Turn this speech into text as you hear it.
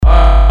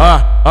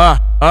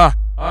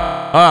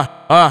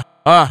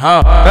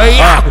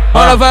Yago,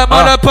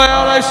 manda pra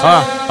elas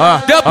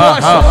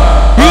debocha.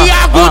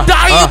 Yago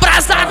tá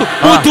embrasado,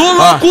 muito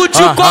louco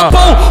de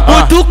copão,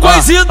 muito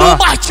coisinho do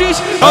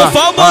Martins, é o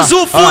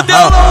famoso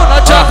fudelão.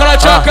 Na tchaca,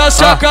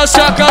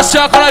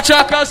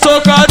 tchaca,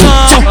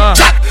 socadão.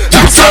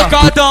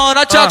 Socadão,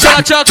 na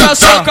tchaca,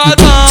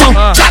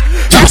 socadão.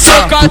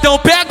 Socadão,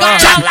 pega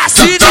ela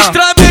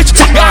sinistramente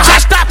e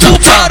arrasta pro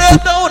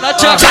paredão. Na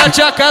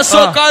tchaca,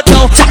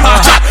 socadão.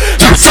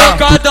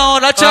 Socadão,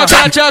 na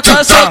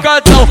tchaca, socadão.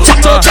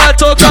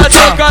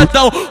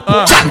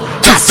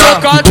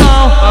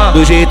 Socadão.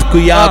 Do jeito que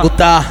o Yago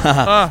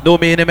tá, no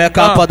mínimo é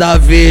capa da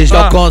vez.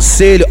 Do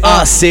conselho,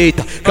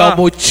 aceita, que é o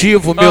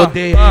motivo, meu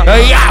Deus.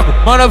 Yago,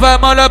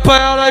 manda pra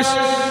elas.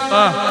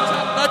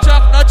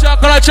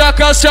 Na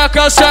tchaca,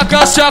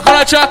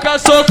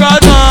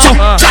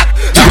 socadão.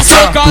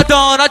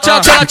 Socadão, na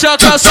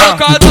tchaca,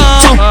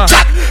 socadão.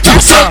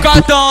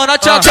 Socadão, na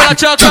tchaca,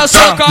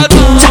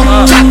 socadão.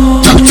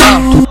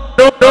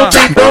 Não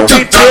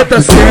tem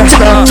treta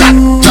certa.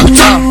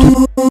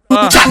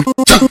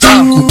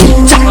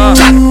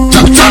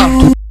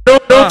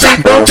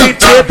 Não tem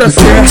treta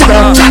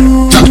certa.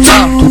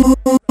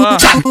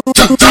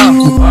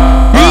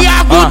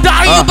 Yago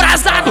tá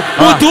embrasado,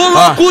 muito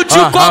louco de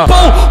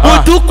copão,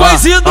 muito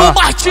coisinho do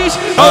Martins,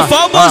 é o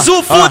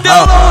famoso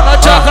fudelão. Na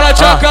tchaca,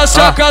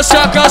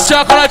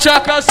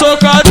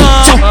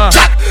 socadão.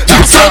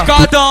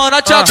 Socadão,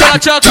 na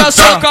tchaca,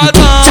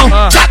 socadão.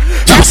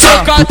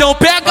 Socadão,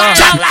 pega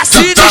ela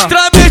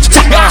sinistramente e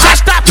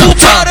arrasta pro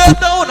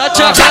paredão. Na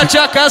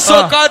tchaca,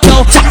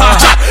 socadão.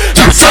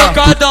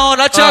 Socadão,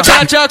 na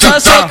tchaca,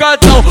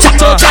 socadão.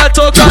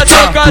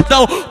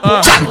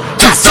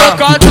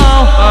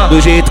 Socadão.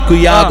 Do jeito que o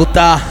Yago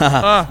tá,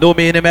 no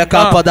mínimo é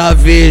capa da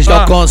vez.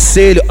 Do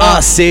conselho,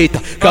 aceita,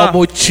 que é o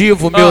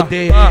motivo, meu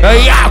Deus.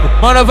 Yago,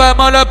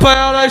 manda pra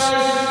elas.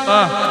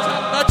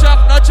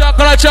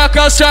 Na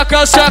tchaca,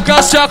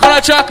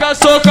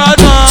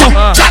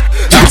 socadão.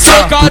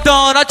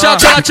 Socadão, na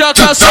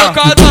tchaca,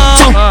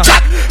 socadão.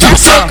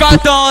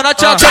 Socadão, na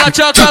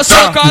tchaca,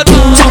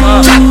 socadão.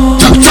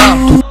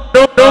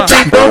 Não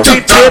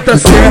tem treta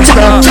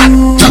certa.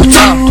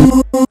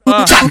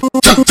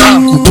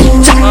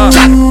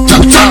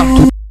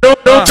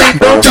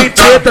 Não tem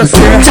treta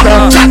certa.